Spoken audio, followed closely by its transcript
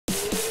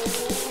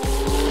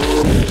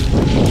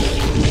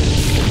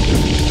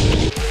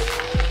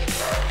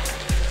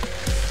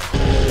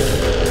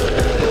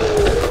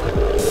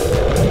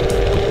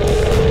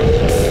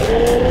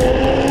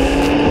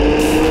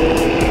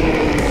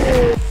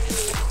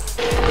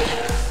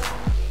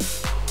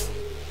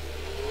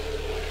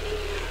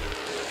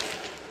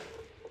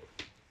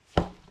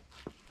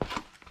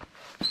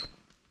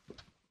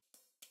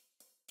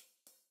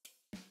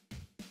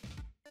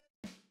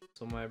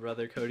my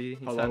brother Cody.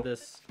 He's Hello.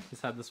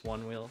 had this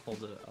one wheel.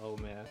 Hold it. Oh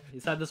man.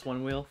 He's had this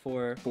one wheel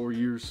for 4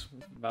 years.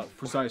 about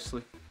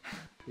Precisely.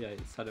 Yeah,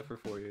 he's had it for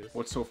 4 years.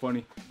 What's so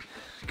funny?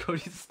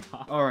 Cody,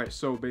 stop. Alright,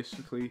 so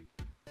basically,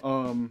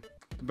 the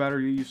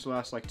battery used to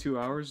last like 2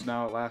 hours.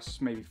 Now it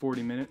lasts maybe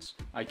 40 minutes.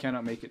 I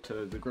cannot make it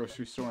to the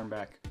grocery store and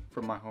back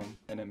from my home,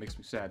 and it makes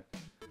me sad.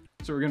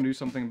 So we're gonna do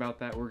something about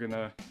that. We're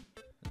gonna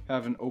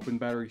have an open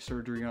battery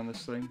surgery on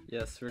this thing.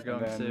 Yes, we're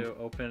going to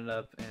open it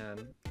up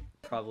and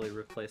probably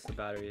replace the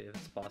battery if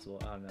it's possible.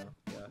 I don't know.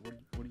 Yeah.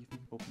 What do you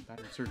think open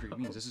battery surgery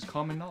means? This is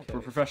common knowledge. Okay.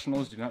 We're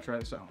professionals. Do not try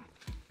this at home.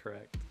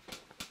 Correct.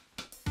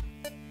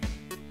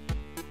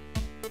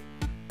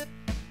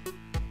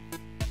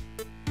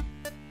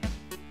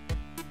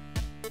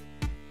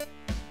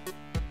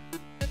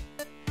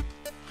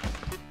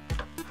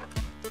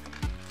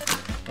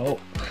 Oh.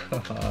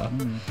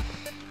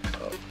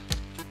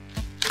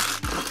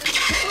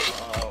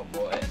 Oh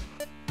boy.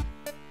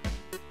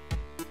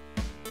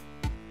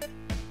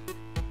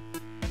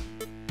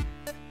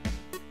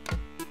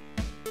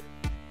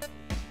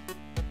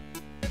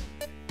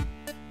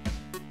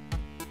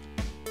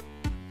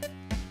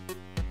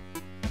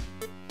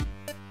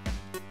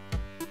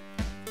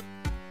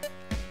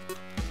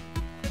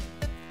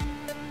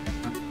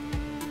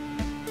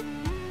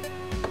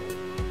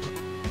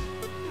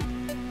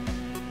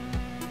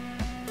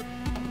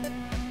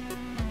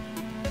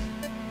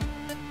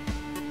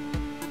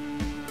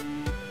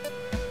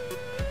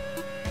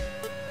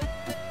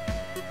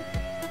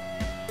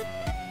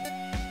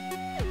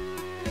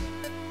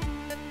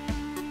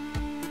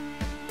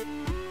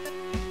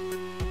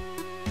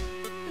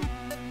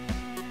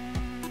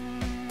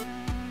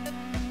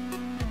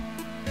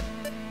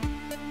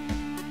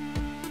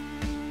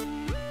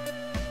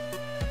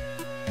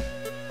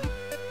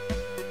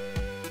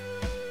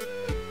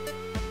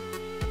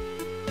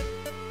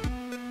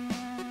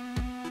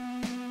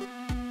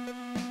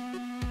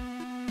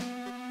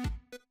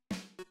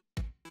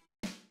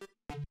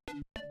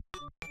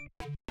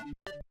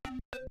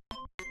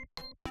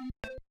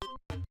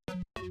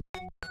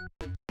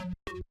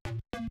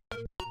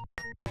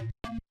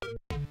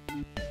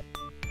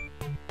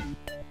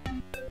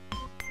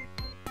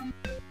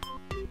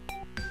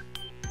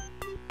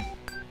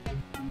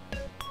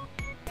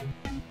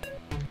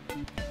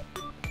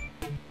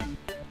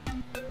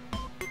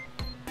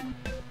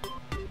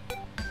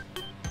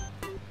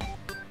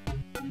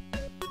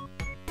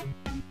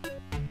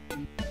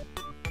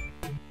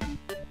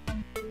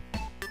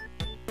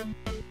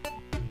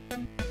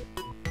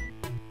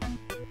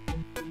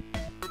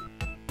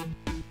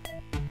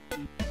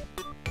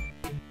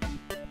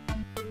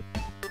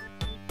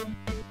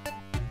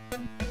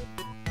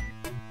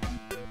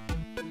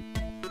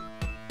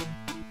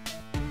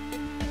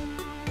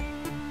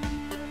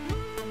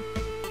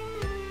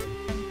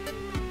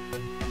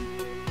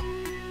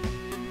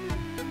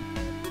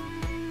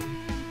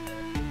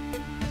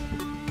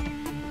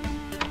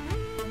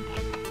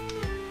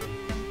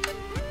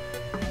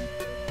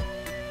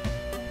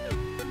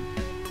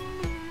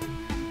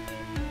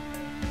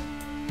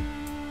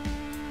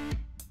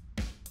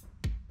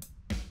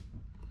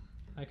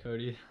 Hi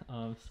Cody.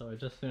 So I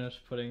just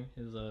finished putting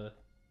his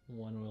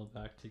one wheel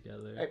back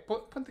together. Hey,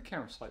 put the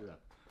camera slightly up.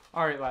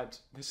 All right, lads.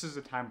 This is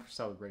a time for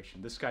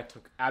celebration. This guy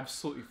took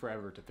absolutely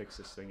forever to fix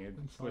this thing. It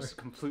was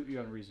completely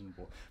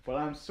unreasonable. But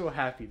I'm so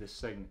happy this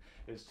thing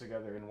is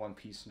together in one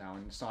piece now,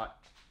 and it's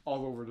not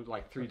all over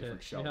like three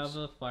different shelves. We have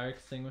a fire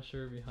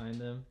extinguisher behind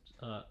him.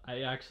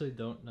 I actually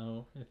don't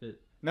know if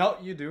it. No,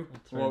 you do.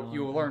 Well,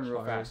 you will learn real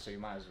charge. fast, so you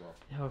might as well.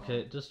 Yeah,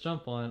 okay, just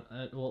jump on.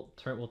 We'll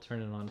turn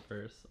it on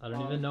first. I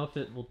don't even know if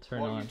it will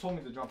turn on. Well, you told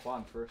me to jump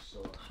on first,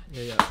 so.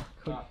 Yeah.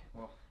 Cody,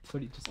 Well,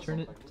 Cody, just turn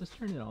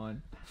it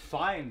on.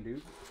 fine,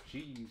 dude.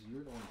 Jeez,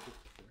 you're the one who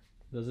picked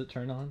it. Does it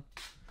turn on?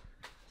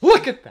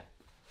 Look at that!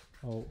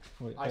 Oh,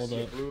 wait, I hold see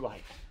a up. blue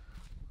light.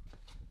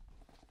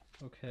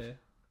 Okay.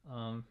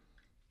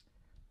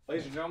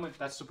 Ladies and gentlemen,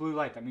 that's the blue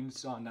light. That means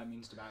it's on. That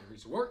means the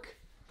batteries work.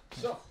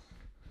 So.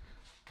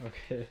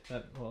 Okay.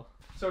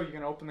 So you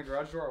gonna open the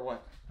garage door or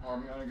what? Or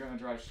am I gonna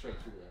drive straight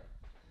through there?